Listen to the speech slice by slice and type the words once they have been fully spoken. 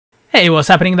Hey, what's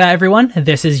happening there everyone?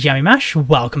 This is Yummy Mash.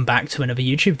 Welcome back to another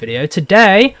YouTube video.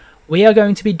 Today, we are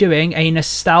going to be doing a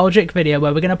nostalgic video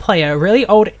where we're going to play a really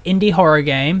old indie horror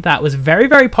game that was very,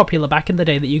 very popular back in the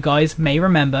day that you guys may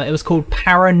remember. It was called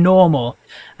Paranormal.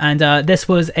 And this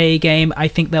was a game, I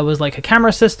think there was like a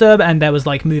camera system and there was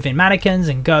like moving mannequins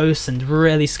and ghosts and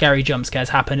really scary jump scares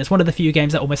happen. It's one of the few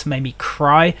games that almost made me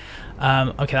cry.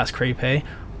 Okay, that's creepy.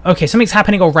 Okay, something's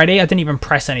happening already. I didn't even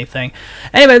press anything.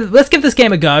 Anyway, let's give this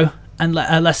game a go. And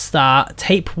let's start.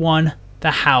 Tape 1,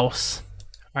 the house.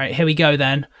 Alright, here we go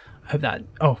then. I hope that...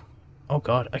 Oh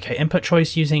god. Okay, input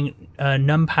choice using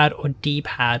numpad or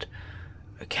D-pad.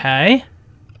 Okay.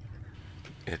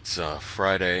 It's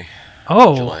Friday,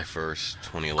 Oh. July 1st,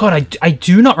 2011. God, I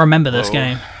do not remember this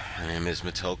game. My name is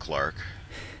Mattel Clark.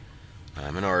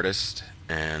 I'm an artist,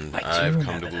 and I I've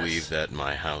come to believe that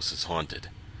my house is haunted.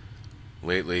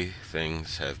 Lately,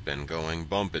 things have been going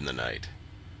bump in the night.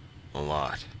 A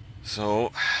lot.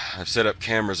 So, I've set up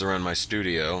cameras around my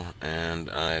studio,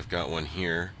 and I've got one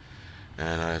here,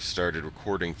 and I've started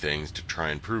recording things to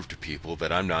try and prove to people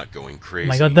that I'm not going crazy. Oh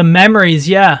my god, the memories,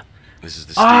 yeah. This is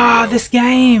the studio. Ah, this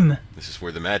game! This is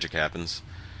where the magic happens.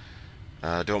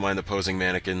 Don't mind the posing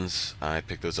mannequins. I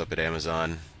picked those up at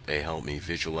Amazon. They help me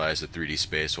visualize the 3D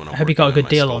space when I'm I hope you got a good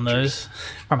deal on those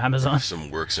from Amazon.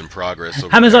 Some works in progress.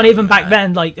 Amazon even back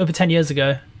then, like over 10 years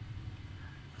ago.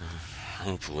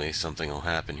 Hopefully something will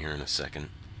happen here in a second.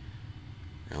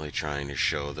 Really trying to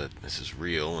show that this is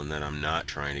real and that I'm not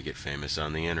trying to get famous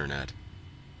on the internet.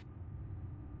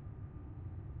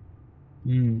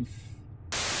 Okay,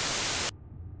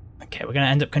 we're going to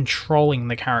end up controlling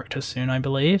the character soon, I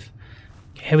believe.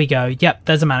 Okay, here we go. Yep,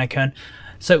 there's a mannequin.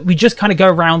 So we just kind of go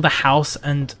around the house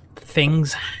and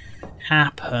things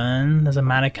happen. There's a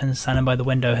mannequin standing by the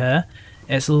window here.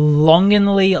 It's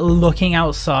longingly looking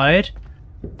outside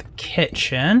the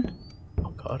kitchen.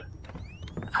 Oh god.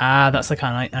 Ah, that's like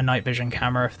a night vision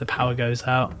camera if the power goes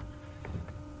out.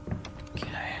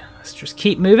 Okay, let's just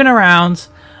keep moving around.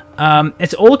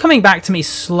 It's all coming back to me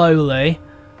slowly.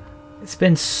 It's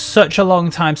been such a long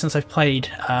time since I've played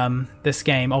this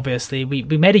game, obviously. We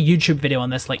made a YouTube video on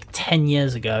this like 10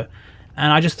 years ago.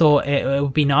 And I just thought it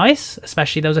would be nice,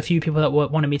 especially there was a few people that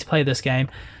wanted me to play this game,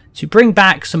 to bring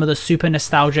back some of the super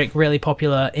nostalgic, really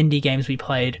popular indie games we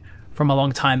played from a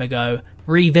long time ago,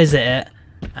 revisit it,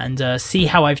 and see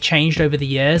how I've changed over the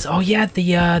years. Oh yeah,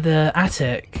 the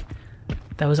attic.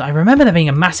 I remember there being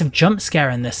a massive jump scare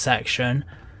in this section.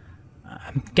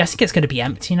 I'm guessing it's going to be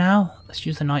empty now. Let's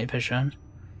use the night vision.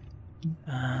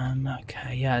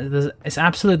 Okay, yeah, it's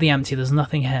absolutely empty. There's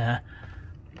nothing here.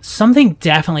 Something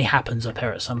definitely happens up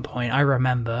here at some point. I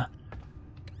remember.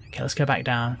 Okay, let's go back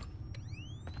down.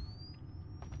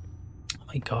 Oh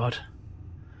my god.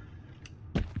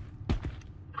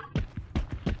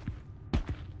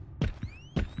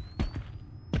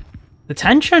 The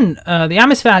tension, the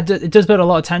atmosphere, it does build a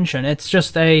lot of tension. It's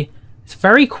just it's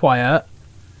very quiet,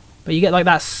 but you get like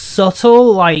that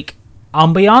subtle like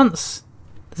ambiance.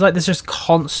 There's like this just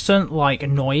constant like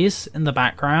noise in the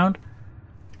background,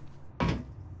 and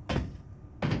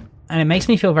it makes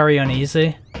me feel very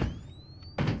uneasy.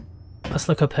 Let's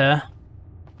look up here.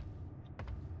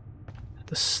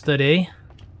 The study.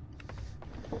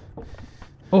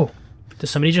 Oh, did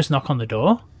somebody just knock on the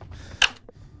door?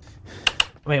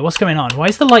 Wait, what's going on? Why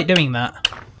is the light doing that?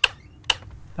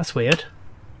 That's weird.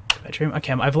 Bedroom.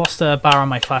 Okay, I've lost a bar on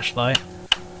my flashlight.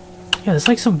 Yeah, there's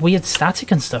like some weird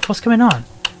static and stuff. What's going on?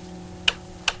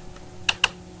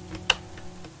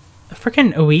 A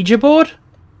freaking Ouija board?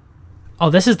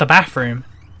 Oh, this is the bathroom.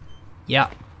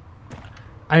 Yeah.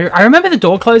 I remember the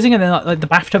door closing and then like the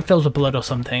bathtub fills with blood or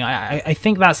something. I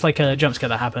think that's like a jump scare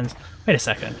that happens. Wait a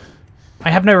second.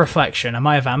 I have no reflection. Am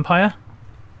I a vampire?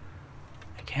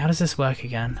 Okay, how does this work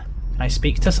again? Can I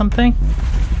speak to something?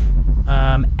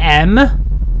 M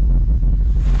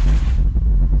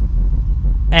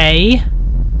A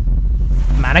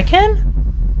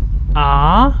mannequin?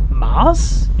 R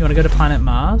Mars? You want to go to planet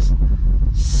Mars?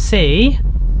 C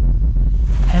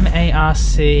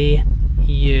Marcu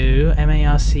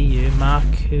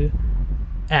Marcu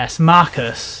S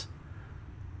Marcus.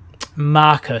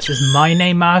 Marcus. Is my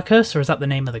name Marcus or is that the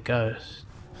name of the ghost?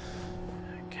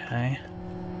 Okay.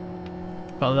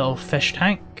 Got a little fish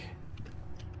tank.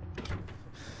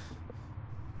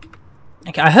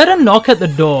 Okay, I heard a knock at the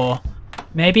door.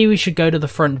 Maybe we should go to the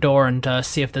front door and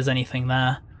see if there's anything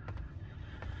there.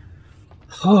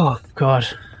 Oh, God.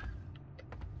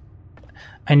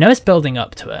 I know it's building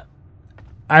up to it.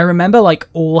 I remember, like,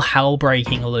 all hell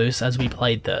breaking loose as we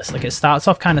played this. Like, it starts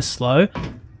off kind of slow,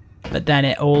 but then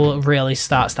it all really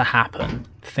starts to happen.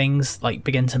 Things, like,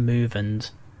 begin to move and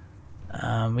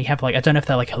We have like, I don't know if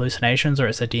they're like hallucinations or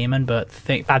it's a demon, but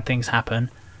bad things happen.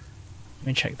 Let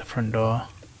me check the front door.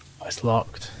 Oh, it's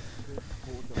locked.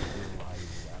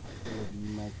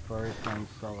 My first time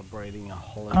celebrating a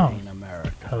holiday in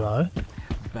America. Hello?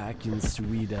 Back in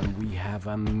Sweden, we have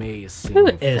amazing Who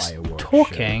is fireworks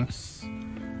talking? shows.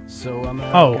 So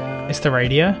America, it's the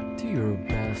radio? do your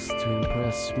best to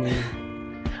impress me.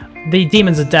 The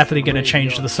demons are definitely going to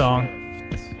change the song.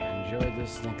 Enjoy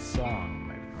this next song,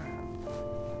 my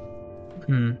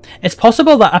friend. It's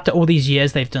possible that after all these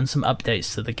years they've done some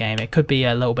updates to the game. It could be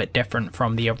a little bit different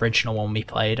from the original one we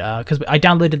played. Because I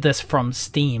downloaded this from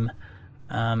Steam.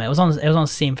 It was on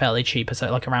Steam fairly cheap. It's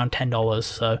like around $10.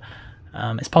 So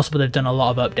it's possible they've done a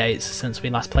lot of updates since we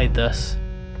last played this.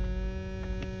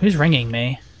 Who's ringing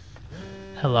me?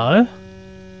 Hello?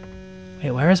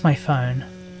 Wait, where is my phone?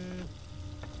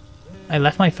 I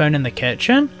left my phone in the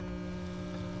kitchen?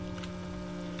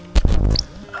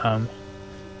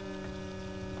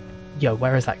 Yo,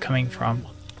 where is that coming from?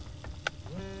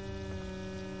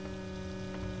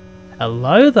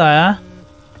 Hello there?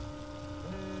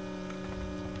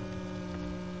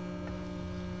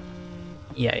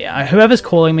 Yeah, whoever's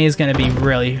calling me is going to be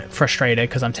really frustrated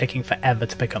because I'm taking forever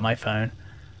to pick up my phone.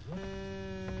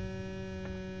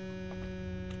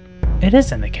 It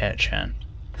is in the kitchen.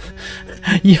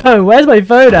 Yo, where's my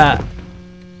phone at?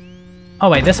 Oh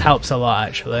wait, this helps a lot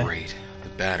actually. Great, the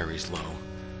battery's low.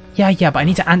 Yeah, but I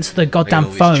need to answer the goddamn I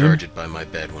can phone. always charge it by my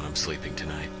bed when I'm sleeping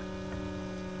tonight.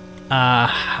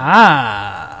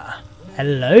 Aha!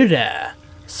 Hello there.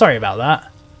 Sorry about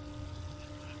that.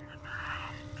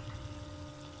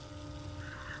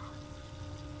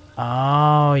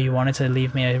 Oh, you wanted to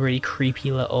leave me a really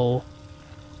creepy little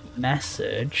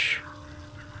message.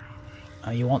 Oh,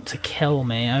 you want to kill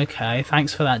me? Okay,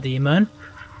 thanks for that, demon.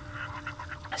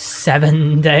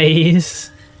 7 days.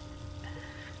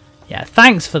 Yeah,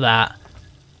 thanks for that.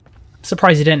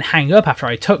 Surprised he didn't hang up after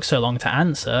I took so long to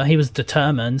answer. He was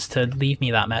determined to leave me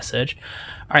that message.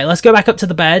 Alright, let's go back up to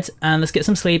the bed and let's get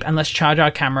some sleep and let's charge our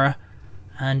camera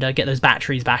and get those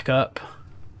batteries back up.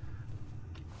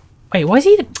 Wait, why is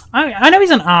he... I know he's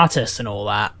an artist and all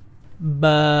that,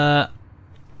 but...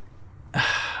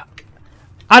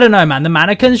 I don't know, man. The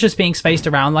mannequins just being spaced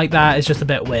around like that is just a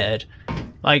bit weird.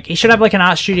 Like, he should have like an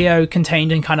art studio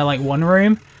contained in kind of like one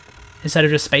room instead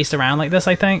of just spaced around like this,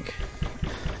 I think.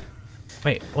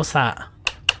 Wait, what's that?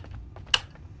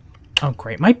 Oh,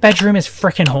 great. My bedroom is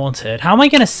freaking haunted. How am I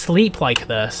going to sleep like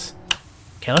this?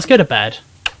 Okay, let's go to bed.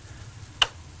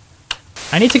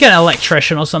 I need to get an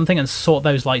electrician or something and sort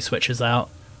those light switches out.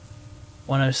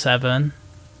 107.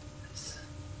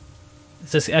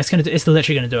 It's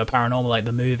literally going to do a paranormal like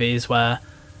the movies where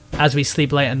as we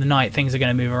sleep late in the night, things are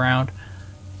going to move around.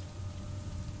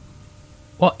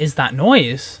 What is that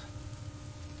noise?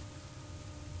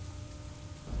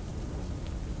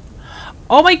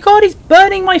 Oh my god, he's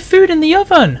burning my food in the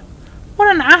oven!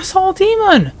 What an asshole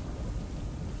demon!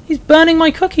 He's burning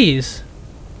my cookies.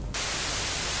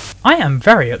 I am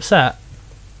very upset.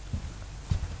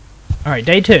 Alright,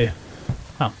 day 2.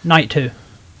 Oh, night 2.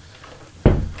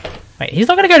 Wait, he's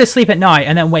not going to go to sleep at night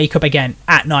and then wake up again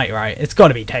at night, right? It's got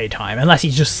to be daytime, unless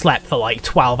he's just slept for like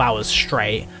 12 hours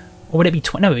straight. Or would it be...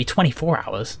 No, it would be 24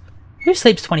 hours. Who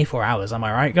sleeps 24 hours, am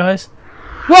I right, guys?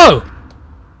 Whoa!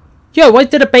 Yo, why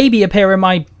did a baby appear in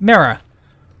my mirror?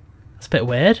 That's a bit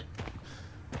weird.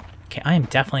 Okay, I am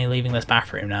definitely leaving this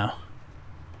bathroom now.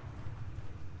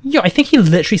 Yo, I think he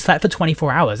literally slept for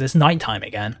 24 hours. It's nighttime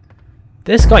again.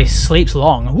 This guy sleeps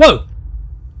long. Whoa!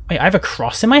 Wait, I have a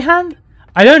cross in my hand?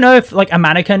 I don't know if like a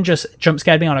mannequin just jump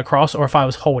scared me on a cross or if I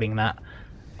was holding that.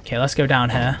 Okay, let's go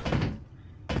down here.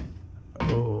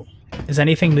 Ooh. Is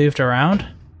anything moved around?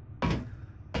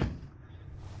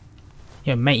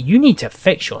 Yo, mate, you need to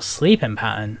fix your sleeping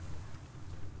pattern.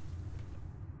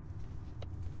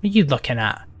 What are you looking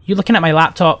at? You looking at my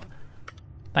laptop?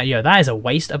 That is a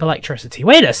waste of electricity.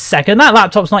 Wait a second, that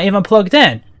laptop's not even plugged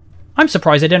in. I'm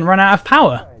surprised it didn't run out of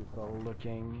power.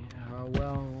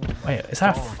 Wait, is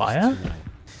that a fire?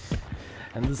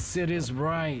 And the city's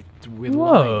bright with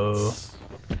Whoa. lights.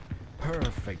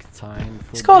 Perfect time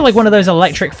for He's got like one of those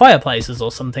electric fireplaces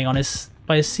or something on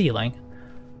by his ceiling.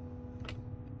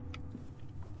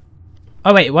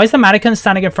 Oh wait, why is the mannequin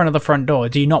standing in front of the front door?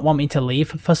 Do you not want me to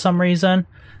leave for some reason?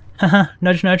 Haha,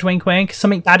 nudge nudge, wink wink.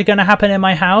 Something bad gonna happen in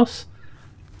my house?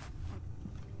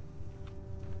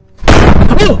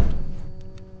 Oh!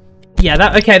 Yeah,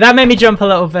 that made me jump a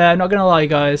little bit, I'm not gonna lie,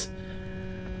 guys.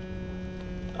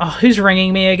 Oh, who's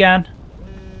ringing me again?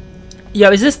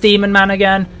 Yo, is this Demon Man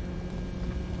again?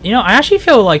 You know, I actually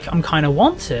feel like I'm kind of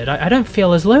wanted. I don't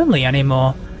feel as lonely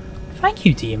anymore. Thank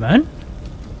you, Demon.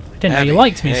 Didn't know you Abby,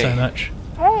 liked me hey. so much.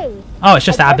 Hey. Oh, it's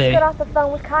just I Abby. just got off the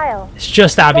phone with Kyle. It's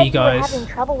just Said Abby, you guys. were having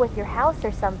trouble with your house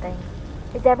or something.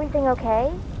 Is everything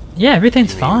okay? Yeah,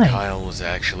 everything's You mean fine. Kyle was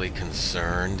actually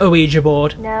concerned? Ouija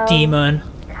board, No. demon.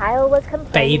 Kyle was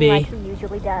complaining Baby. like he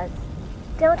usually does.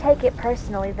 Don't take it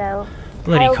personally, though.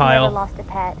 Bloody Kyle's Kyle. never lost a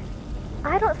pet.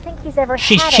 I don't think he's ever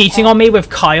She's had a cheating pet. on me with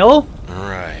Kyle?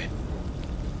 Right.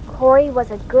 Corey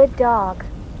was a good dog.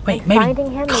 Wait, And maybe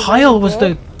finding him the way Kyle he was the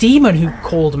did? demon who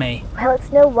called me. Well,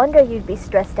 it's no wonder you'd be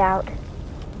stressed out.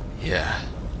 Yeah.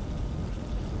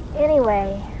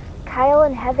 Anyway, Kyle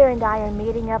and Heather and I are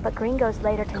meeting up at Gringo's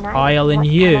later tonight. Kyle if and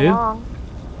want to come you? along.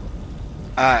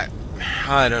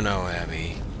 I don't know,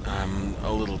 Abby. I'm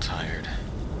a little tired.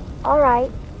 All right.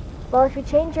 Well, if you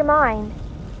change your mind.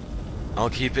 I'll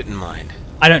keep it in mind.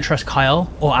 I don't trust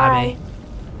Kyle or Abby.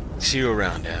 Bye. See you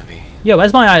around, Abby. Yo,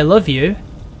 where's my I love you?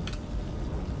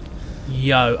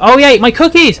 Yo. Oh, yeah, my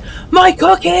cookies! My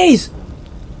cookies!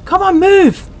 Come on,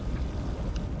 move!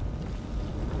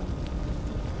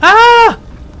 Ah!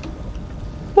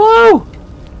 Whoa!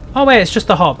 Oh, wait, it's just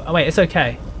the hob. Oh, wait, it's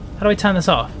okay. How do I turn this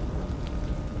off?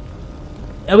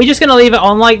 Are we just going to leave it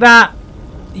on like that?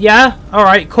 Yeah?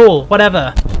 Alright, cool.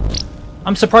 Whatever.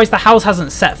 I'm surprised the house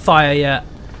hasn't set fire yet.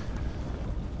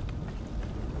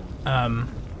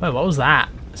 Wait, what was that?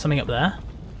 Something up there?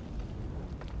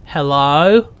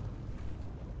 Hello?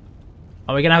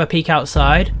 Are we gonna have a peek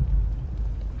outside?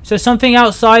 Is there something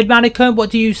outside, mannequin? What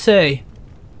do you see?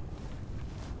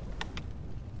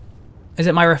 Is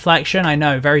it my reflection? I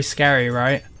know, very scary,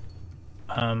 right?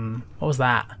 What was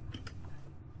that?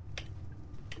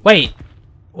 Wait,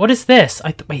 what is this?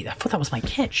 Wait, I thought that was my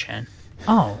kitchen.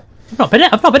 Oh, I've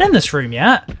not been in this room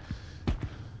yet.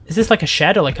 Is this like a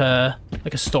shed or like a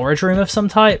storage room of some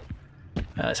type?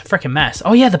 It's a freaking mess.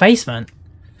 Oh yeah, the basement.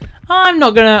 I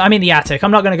mean the attic.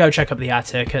 I'm not gonna go check up the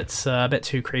attic. It's a bit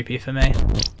too creepy for me.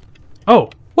 Oh,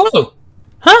 whoa!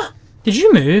 Huh? Did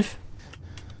you move?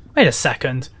 Wait a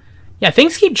second. Yeah,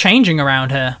 things keep changing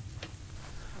around here.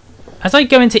 As I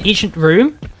go into each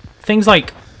room, things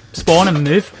like spawn and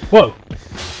move. Whoa.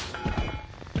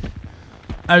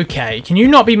 Okay, can you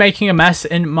not be making a mess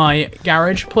in my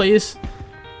garage, please?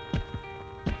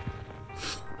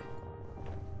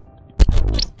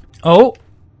 Oh.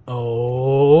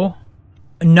 Oh.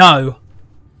 No.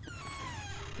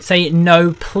 Say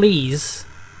no, please.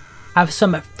 Have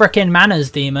some frickin' manners,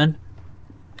 demon.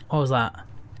 What was that?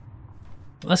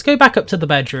 Let's go back up to the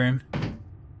bedroom.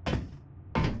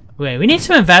 Wait, we need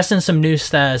to invest in some new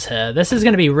stairs here. This is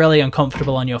going to be really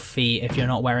uncomfortable on your feet if you're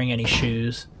not wearing any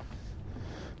shoes.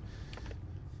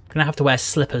 Gonna have to wear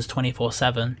slippers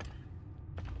 24/7.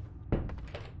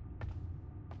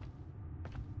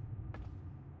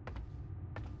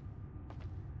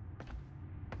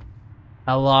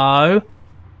 Hello?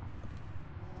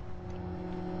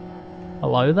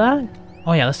 Hello there?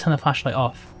 Oh yeah, let's turn the flashlight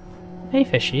off. Hey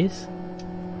fishies.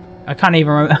 I can't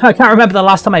remember the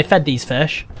last time I fed these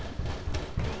fish.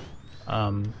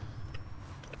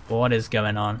 What is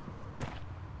going on?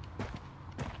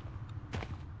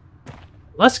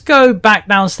 Let's go back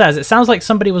downstairs. It sounds like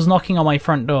somebody was knocking on my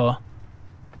front door.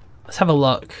 Let's have a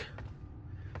look.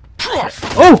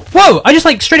 Oh, whoa! I just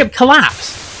like straight up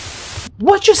collapsed.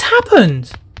 What just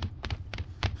happened?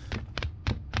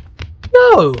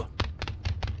 No!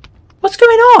 What's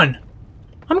going on?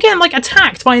 I'm getting like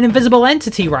attacked by an invisible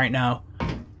entity right now.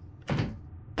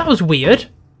 That was weird.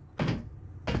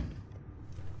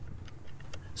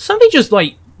 Somebody just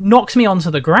like knocks me onto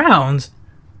the ground.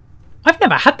 I've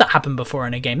never had that happen before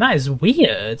in a game. That is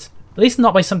weird. At least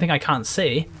not by something I can't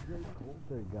see.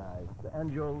 Guys,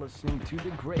 and you're listening to the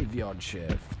graveyard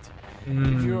shift.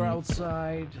 If you're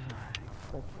outside,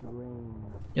 expect the rain.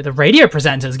 Yeah, the radio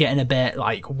presenter's getting a bit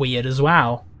like weird as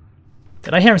well.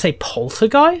 Did I hear him say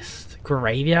poltergeist?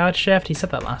 Graveyard shift? He said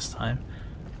that last time.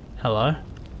 Hello?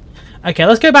 Okay,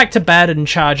 let's go back to bed and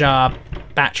charge our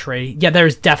battery. Yeah, there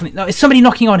is definitely... No, is somebody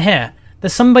knocking on here?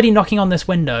 There's somebody knocking on this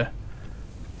window.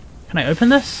 Can I open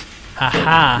this?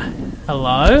 Aha.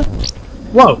 Hello?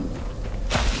 Whoa.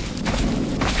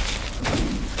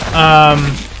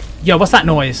 Yo, what's that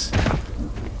noise?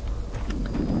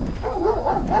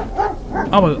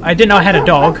 Oh, I didn't know I had a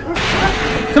dog.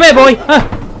 Come here, boy.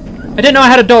 I didn't know I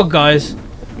had a dog, guys.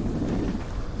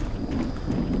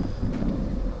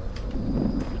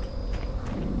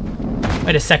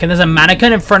 Wait a second, there's a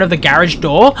mannequin in front of the garage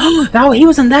door? Oh, he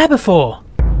wasn't there before.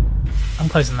 I'm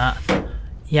closing that.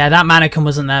 Yeah, that mannequin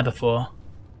wasn't there before.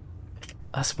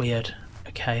 That's weird.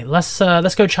 Okay, let's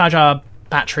go charge our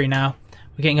battery now.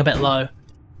 We're getting a bit low.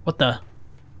 What the?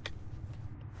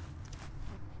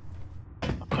 Oh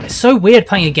god, it's so weird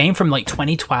playing a game from like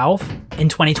 2012 in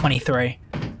 2023.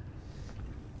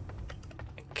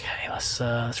 Okay,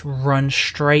 let's run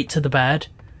straight to the bed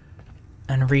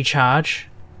and recharge.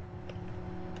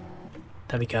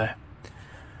 There we go.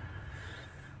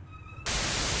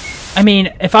 I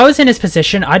mean, if I was in his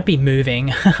position, I'd be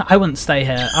moving. I wouldn't stay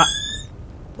here.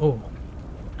 Oh,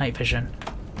 night vision.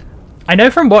 I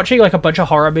know from watching like a bunch of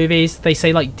horror movies, they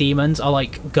say like demons are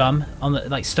like gum on the,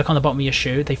 like stuck on the bottom of your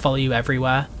shoe. They follow you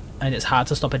everywhere, and it's hard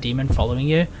to stop a demon following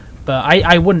you. But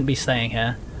I wouldn't be staying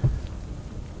here.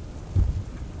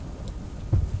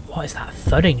 What is that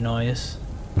thudding noise?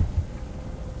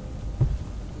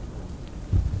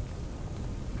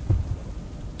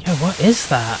 Yo, what is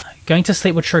that? Going to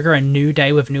sleep would trigger a new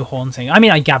day with new haunting. I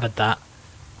mean, I gathered that.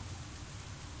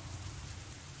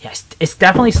 Yes, it's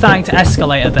definitely starting to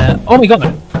escalate a bit. Oh my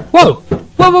god. Whoa!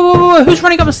 Whoa, whoa, whoa, whoa! Who's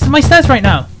running up my stairs right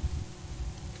now?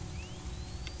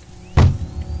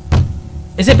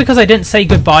 Is it because I didn't say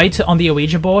goodbye to on the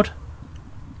Ouija board?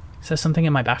 Is there something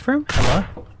in my bathroom? Hello?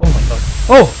 Oh my god.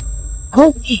 Oh!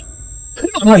 Oh!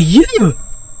 Who are you?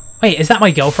 Wait, is that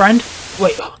my girlfriend?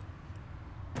 Wait. What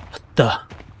the?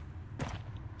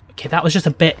 Okay, that was just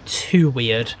a bit too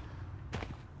weird.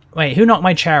 Wait, who knocked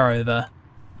my chair over?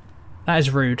 That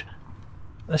is rude.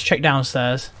 Let's check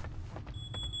downstairs.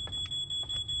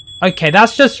 Okay,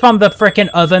 that's just from the frickin'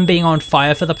 oven being on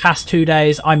fire for the past 2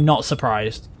 days. I'm not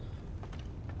surprised.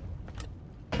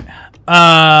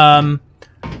 Why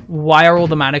are all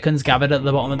the mannequins gathered at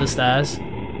the bottom of the stairs?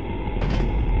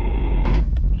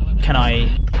 Can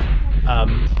I...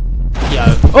 Yo.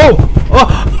 Oh!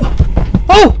 Oh!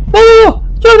 Oh! Oh!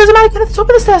 Yo, there's a mannequin at the top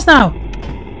of the stairs now!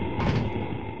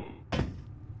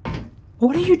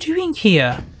 What are you doing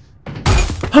here?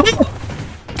 Come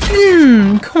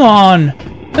on.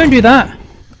 Don't do that.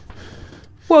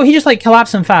 Well, he just like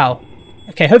collapsed and fell.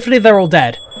 Okay, hopefully they're all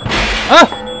dead.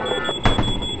 Oh!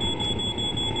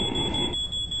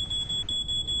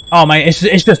 Oh my, it's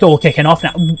just all kicking off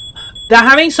now. They're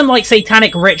having some like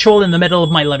satanic ritual in the middle of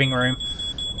my living room.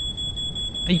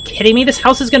 Are you kidding me? This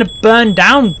house is gonna burn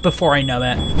down before I know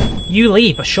it. You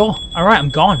leave, sure. Alright, I'm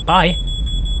gone. Bye.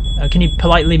 Can you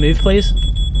politely move, please?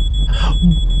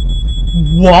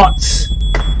 What?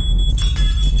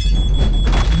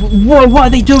 What are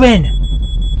they doing?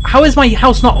 How is my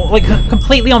house not like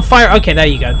completely on fire? Okay, there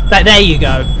you go. There you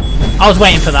go. I was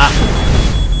waiting for that.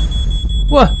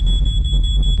 What?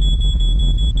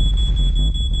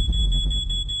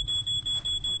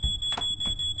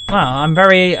 Well, I'm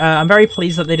very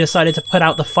pleased that they decided to put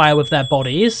out the fire with their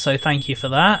bodies. So thank you for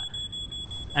that.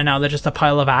 And now they're just a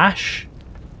pile of ash.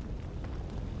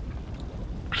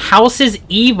 House is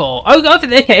evil. Oh,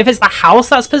 okay, if it's the house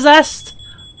that's possessed,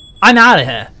 I'm out of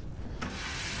here.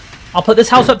 I'll put this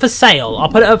house up for sale. I'll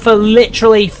put it up for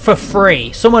literally for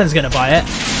free. Someone's gonna buy it.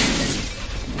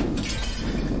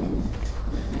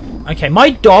 Okay,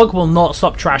 my dog will not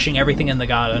stop trashing everything in the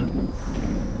garden.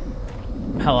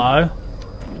 Hello?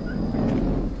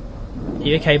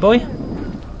 You okay, boy?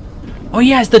 Oh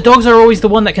yes, the dogs are always the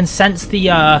one that can sense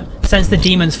the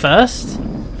demons first.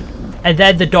 And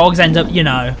then the dogs end up, you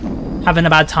know, having a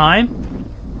bad time.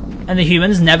 And the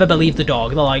humans never believe the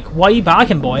dog. They're like, why are you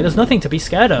barking, boy? There's nothing to be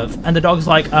scared of. And the dog's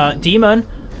like, demon.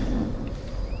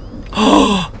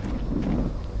 Oh!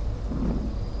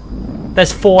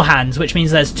 There's 4 hands, which means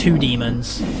there's 2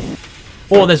 demons.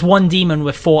 Or there's 1 demon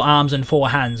with 4 arms and 4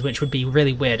 hands, which would be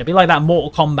really weird. It'd be like that Mortal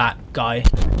Kombat guy.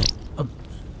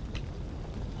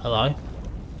 Hello?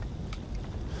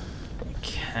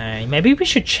 Okay, maybe we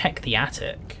should check the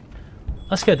attic.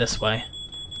 Let's go this way.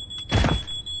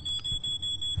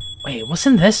 Wait, what's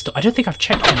in this door? I don't think I've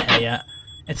checked in here yet.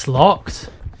 It's locked.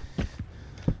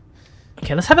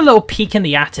 Okay, let's have a little peek in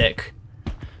the attic.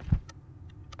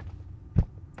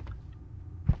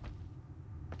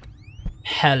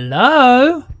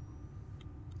 Hello?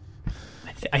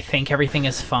 I think everything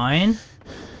is fine.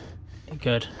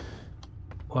 Good.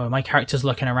 Whoa, my character's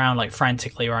looking around like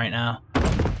frantically right now.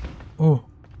 Ooh.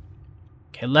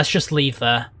 Okay, let's just leave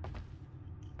there.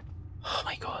 Oh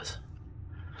my god.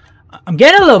 I'm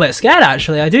getting a little bit scared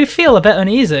actually. I do feel a bit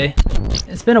uneasy.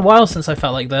 It's been a while since I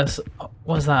felt like this. What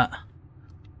was that?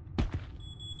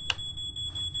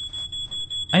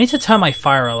 I need to turn my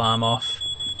fire alarm off.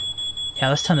 Yeah,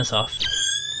 let's turn this off.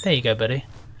 There you go, buddy.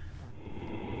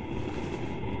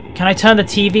 Can I turn the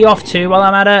TV off too while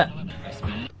I'm at it?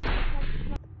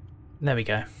 There we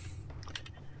go.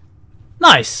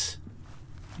 Nice!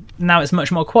 Now it's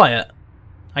much more quiet.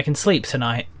 I can sleep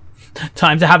tonight.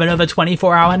 Time to have another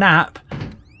 24-hour nap.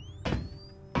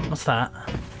 What's that?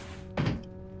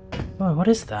 Whoa, what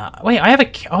is that? Wait, I have a...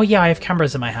 Oh yeah, I have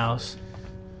cameras in my house.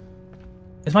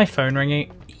 Is my phone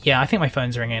ringing? Yeah, I think my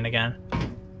phone's ringing again.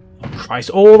 Oh, Christ.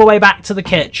 All the way back to the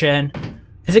kitchen.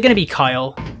 Is it going to be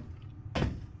Kyle?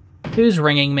 Who's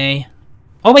ringing me?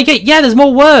 Oh my god, yeah, there's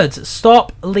more words.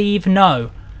 Stop, leave, no.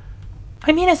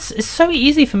 I mean, it's so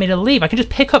easy for me to leave. I can just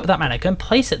pick up that mannequin,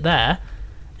 place it there,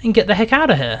 and get the heck out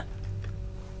of here.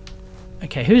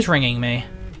 Okay, who's ringing me?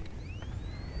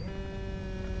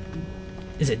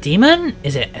 Is it Demon?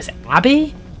 Is it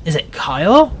Abby? Is it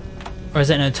Kyle? Or is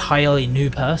it an entirely new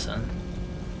person?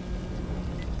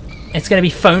 It's gonna be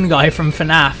Phone Guy from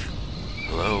FNAF.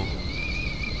 Hello?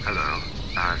 Hello.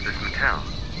 Is this Mattel?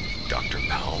 Dr.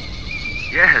 Powell?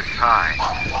 Yes, hi.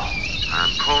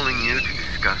 I'm calling you to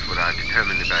discuss what I've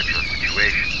determined about your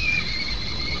situation.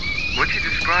 What you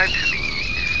described to me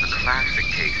is a classic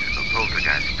case of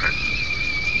poltergeist presence.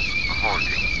 A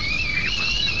haunting, if you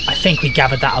will. I think we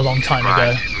gathered that a long time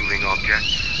ago. Moving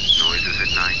objects, noises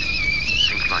at night,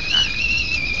 things like that.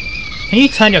 Can you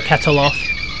turn your kettle off?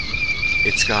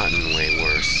 It's gotten way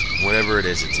worse. Whatever it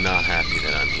is, it's not happy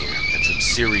that I'm here. And some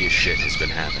serious shit has been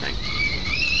happening.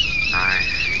 I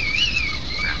see.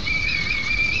 Well,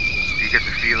 do you get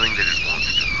the feeling that it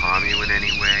wants to harm you in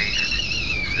any way?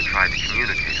 Has it tried to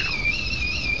communicate at all?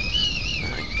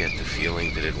 I get the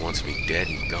feeling that it wants me dead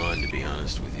and gone, to be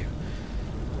honest with you.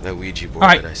 That Ouija board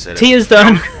Alright, that I said... tea is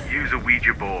done. Don't use a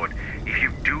Ouija board. If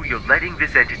you do, you're letting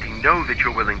this entity know that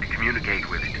you're willing to communicate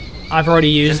with it. I've already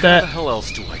used Then it. how the hell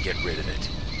else do I get rid of it?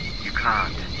 You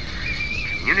can't.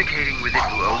 Communicating with it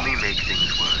will only make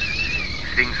things worse.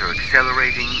 If things are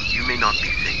accelerating, you may not be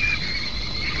safe.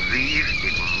 If you leave,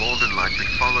 it will more than likely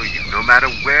follow you, no matter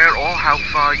where or how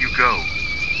far you go.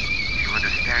 Do you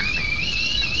understand me?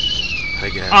 I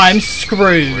guess. I'm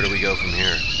screwed. Where do we go from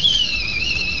here?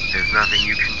 There's nothing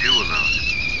you can do alone.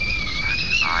 But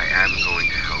I am going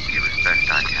to help you as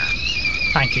best I can.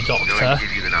 Thank you, I'm going Doctor. to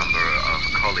give you the number of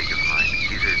a colleague of mine.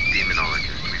 He's a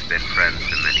demonologist. We've been friends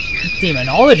for many years.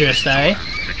 Demonologist, eh?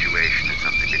 The situation is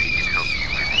something that he can help you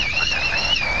with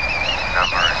specifically.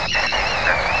 Number is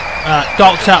 27.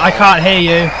 Doctor, I can't hear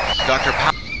you. Dr.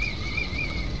 Powell.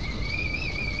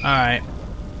 Alright.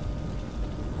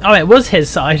 Oh, it was his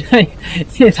side.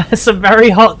 That's some very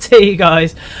hot tea,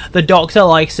 guys. The Doctor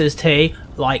likes his tea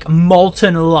like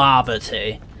molten lava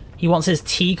tea. He wants his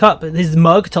teacup, his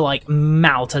mug, to like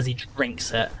melt as he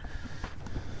drinks it.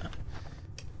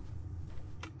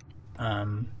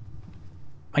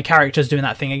 My character's doing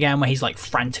that thing again where he's like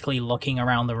frantically looking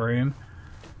around the room.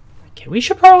 Okay, we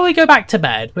should probably go back to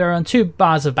bed. We're on 2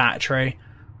 bars of battery.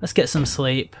 Let's get some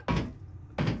sleep.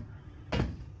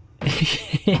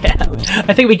 Yeah,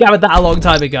 I think we gathered that a long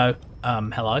time ago.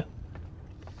 Hello.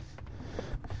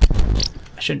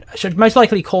 I should most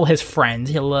likely call his friend.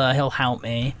 He'll help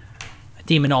me. A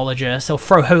demonologist. He'll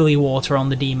throw holy water on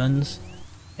the demons.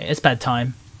 It's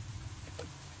bedtime.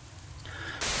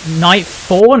 Night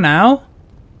 4 now?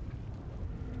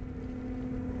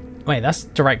 Wait, that's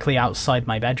directly outside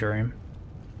my bedroom.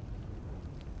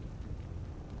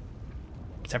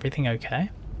 Is everything okay?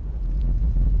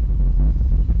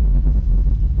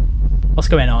 What's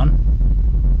going on?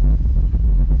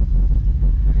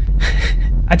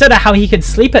 I don't know how he can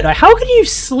sleep at night. How can you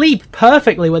sleep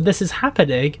perfectly when this is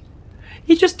happening?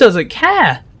 He just doesn't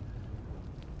care.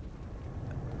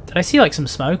 Did I see like some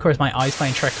smoke, or is my eyes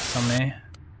playing tricks on me?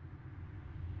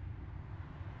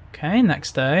 Okay,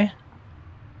 next day.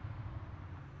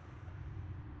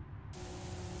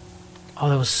 Oh,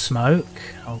 there was smoke.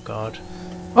 Oh god.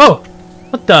 Oh!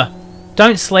 What the?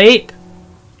 Don't sleep!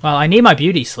 Well, I need my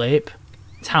beauty sleep.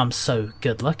 That's how I'm so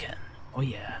good looking. Oh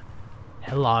yeah.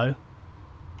 Hello.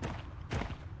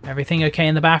 Everything okay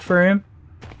in the bathroom?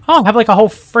 Oh, I have like a whole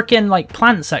freaking like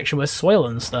plant section with soil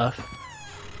and stuff.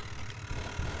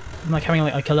 I'm like having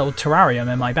like a little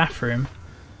terrarium in my bathroom.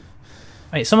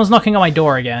 Wait, someone's knocking on my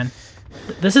door again.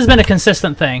 This has been a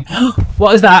consistent thing.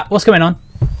 What is that? What's going on?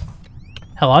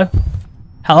 Hello?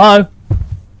 Hello?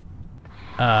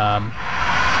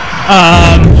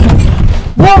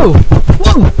 Whoa!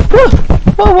 Whoa!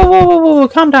 Whoa!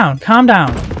 Calm down. Calm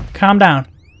down. Calm down.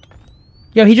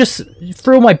 Yo, he just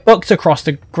threw all my books across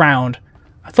the ground.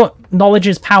 I thought knowledge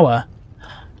is power.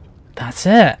 That's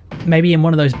it. Maybe in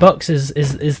one of those books is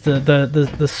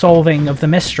the solving of the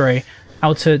mystery.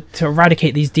 How to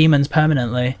eradicate these demons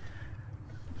permanently.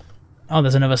 Oh,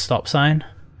 there's another stop sign.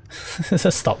 There's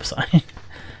a stop sign.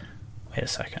 Wait a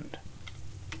second.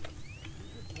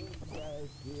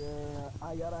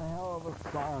 I got a hell of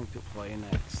a song to play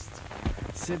next.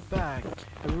 Sit back,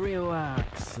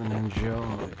 relax, and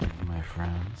enjoy, my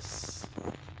friends.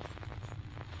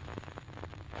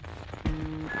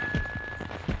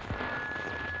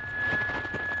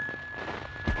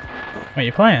 What are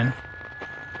you playing?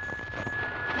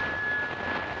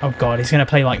 Oh god, he's gonna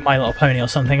play like My Little Pony or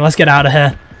something. Let's get out of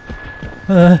here.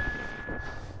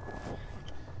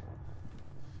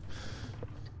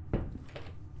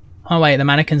 Oh wait, the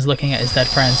mannequin's looking at his dead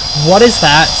friends. What is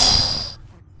that?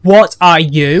 What are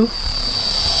you?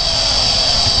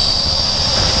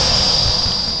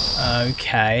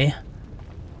 Okay.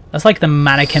 That's like the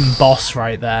mannequin boss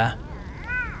right there.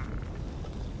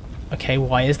 Okay,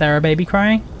 why is there a baby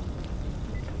crying?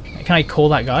 Can I call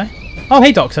that guy? Oh,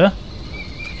 hey, doctor.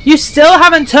 You still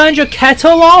haven't turned your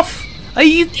kettle off? Are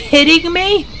you kidding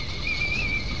me?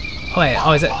 Oh, wait.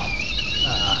 Oh, is it?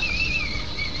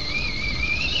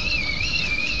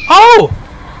 Oh!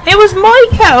 It was my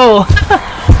kettle!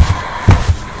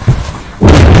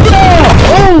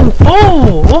 Oh!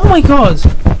 Oh! Oh my god!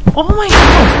 Oh my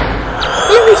god!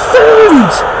 Give me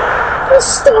food! You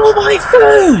stole my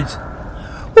food!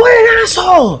 What an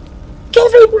asshole!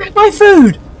 Give me back my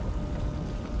food!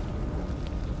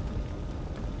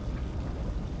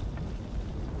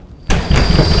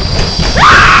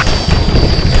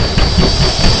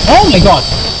 Oh my god!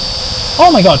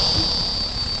 Oh my god!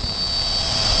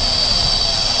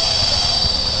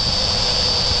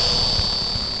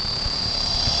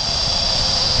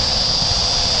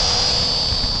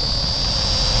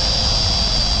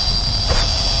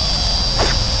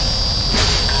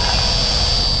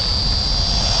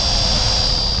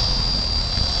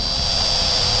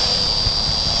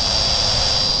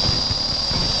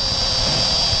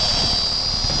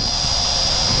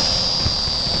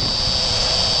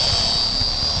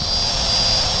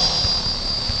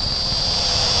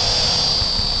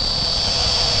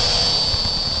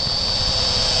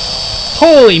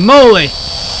 Holy moly!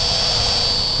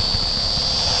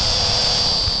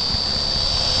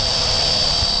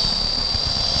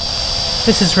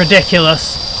 This is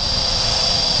ridiculous.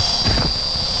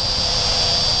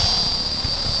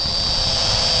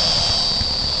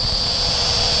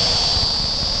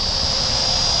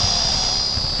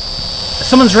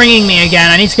 Someone's ringing me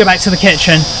again. I need to go back to the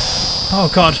kitchen. Oh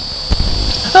god.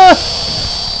 Ah!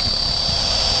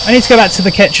 I need to go back to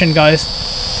the kitchen, guys.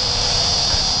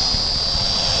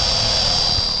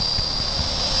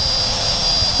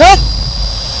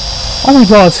 Oh my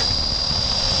god.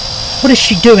 What is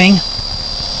she doing?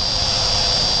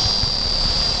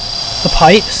 The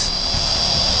pipes?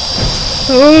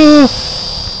 Oh.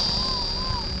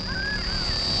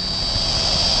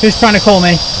 Who's trying to call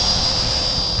me?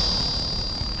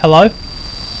 Hello?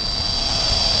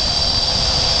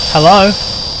 Hello?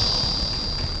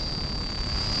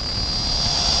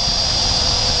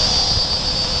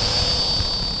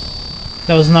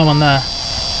 There was no one there.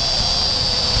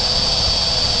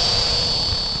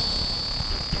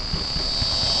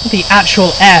 The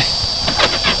actual F.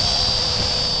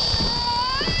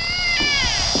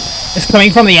 It's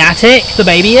coming from the attic, the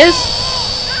baby is?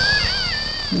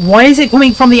 Why is it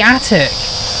coming from the attic?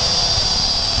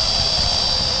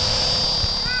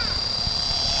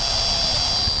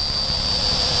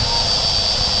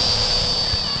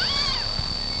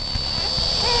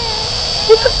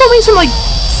 Is that filming some like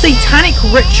satanic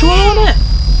ritual on it?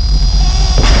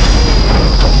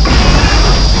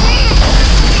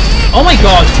 Oh my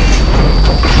god!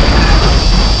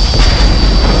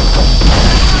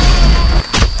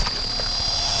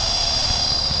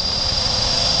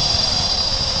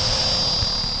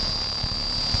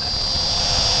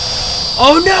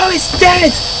 Oh no, it's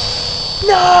dead!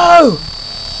 No!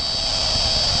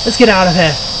 Let's get out of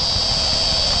here.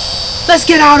 Let's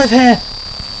get out of here!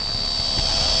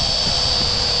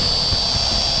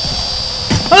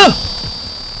 Oh!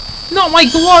 Not my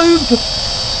globe!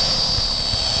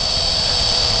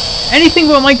 Anything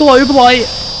but my globe light.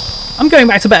 I'm going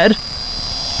back to bed.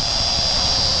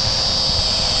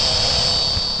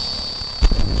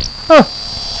 Oh.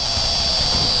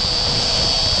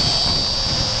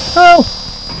 Oh.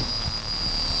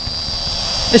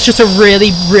 It's just a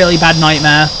really, really bad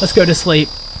nightmare. Let's go to sleep.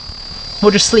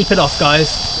 We'll just sleep it off,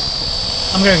 guys.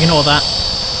 I'm going to ignore that.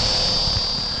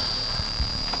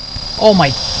 Oh my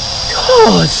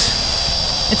god.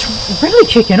 It's really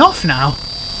kicking off now.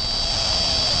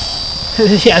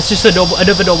 Yeah, it's just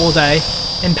another normal day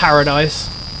in paradise.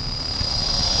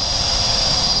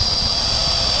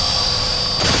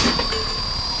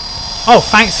 Oh,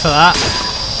 thanks for that.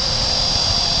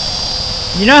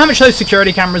 You know how much those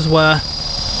security cameras were?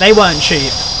 They weren't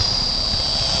cheap.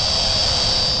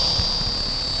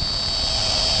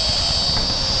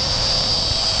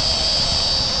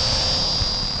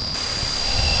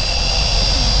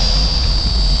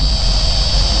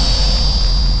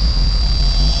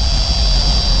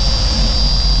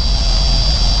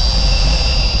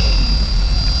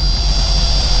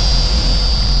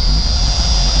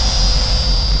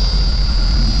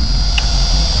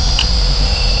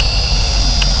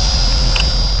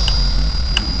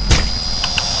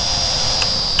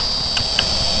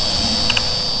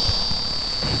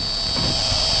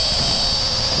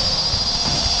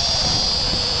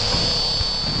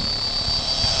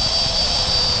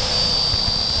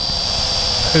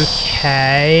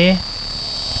 Okay.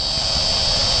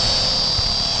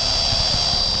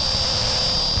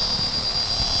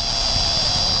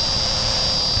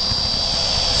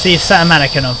 So you've set a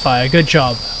mannequin on fire. Good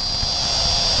job.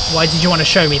 Why did you want to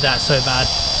show me that so bad?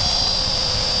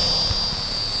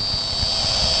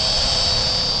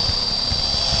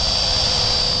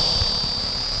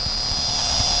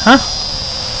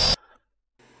 Huh?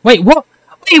 Wait, what?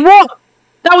 Wait, what?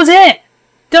 That was it?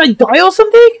 Did I die or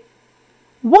something?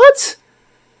 What?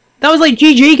 That was like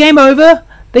GG, game over?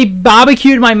 They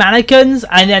barbecued my mannequins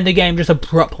and then the game just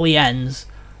abruptly ends.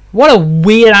 What a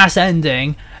weird ass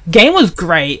ending. Game was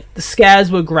great, the scares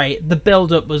were great, the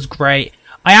build-up was great.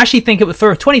 I actually think it was,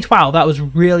 for 2012, that was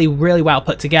really, really well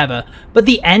put together. But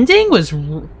the ending was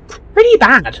pretty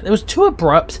bad. It was too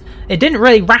abrupt, it didn't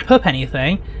really wrap up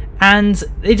anything, and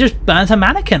it just burnt a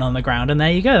mannequin on the ground, and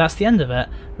there you go, that's the end of it.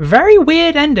 Very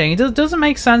weird ending, it doesn't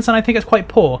make sense, and I think it's quite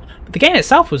poor. But the game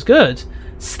itself was good.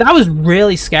 So that was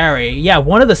really scary. Yeah,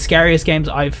 one of the scariest games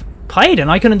I've played, and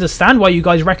I can understand why you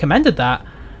guys recommended that.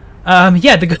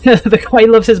 Yeah, the guy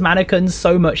loves his mannequins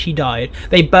so much he died.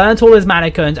 They burnt all his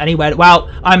mannequins and he went, well,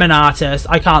 I'm an artist,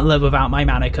 I can't live without my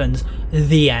mannequins.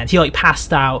 The end. He like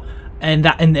passed out and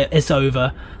it's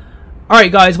over.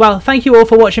 Alright guys, well, thank you all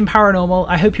for watching Paranormal.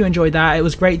 I hope you enjoyed that. It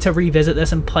was great to revisit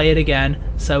this and play it again.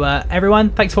 So everyone,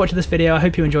 thanks for watching this video. I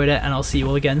hope you enjoyed it and I'll see you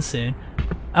all again soon.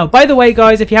 Oh, by the way,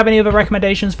 guys, if you have any other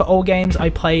recommendations for old games I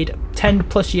played 10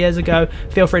 plus years ago,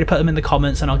 feel free to put them in the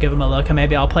comments and I'll give them a look, and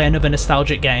maybe I'll play another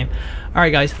nostalgic game.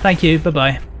 Alright guys, thank you,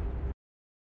 bye-bye.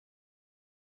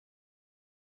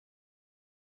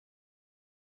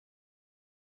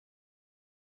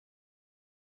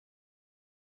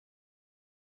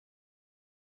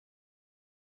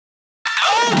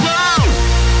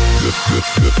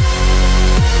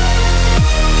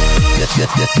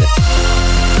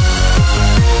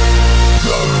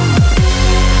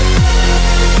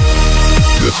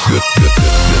 Go.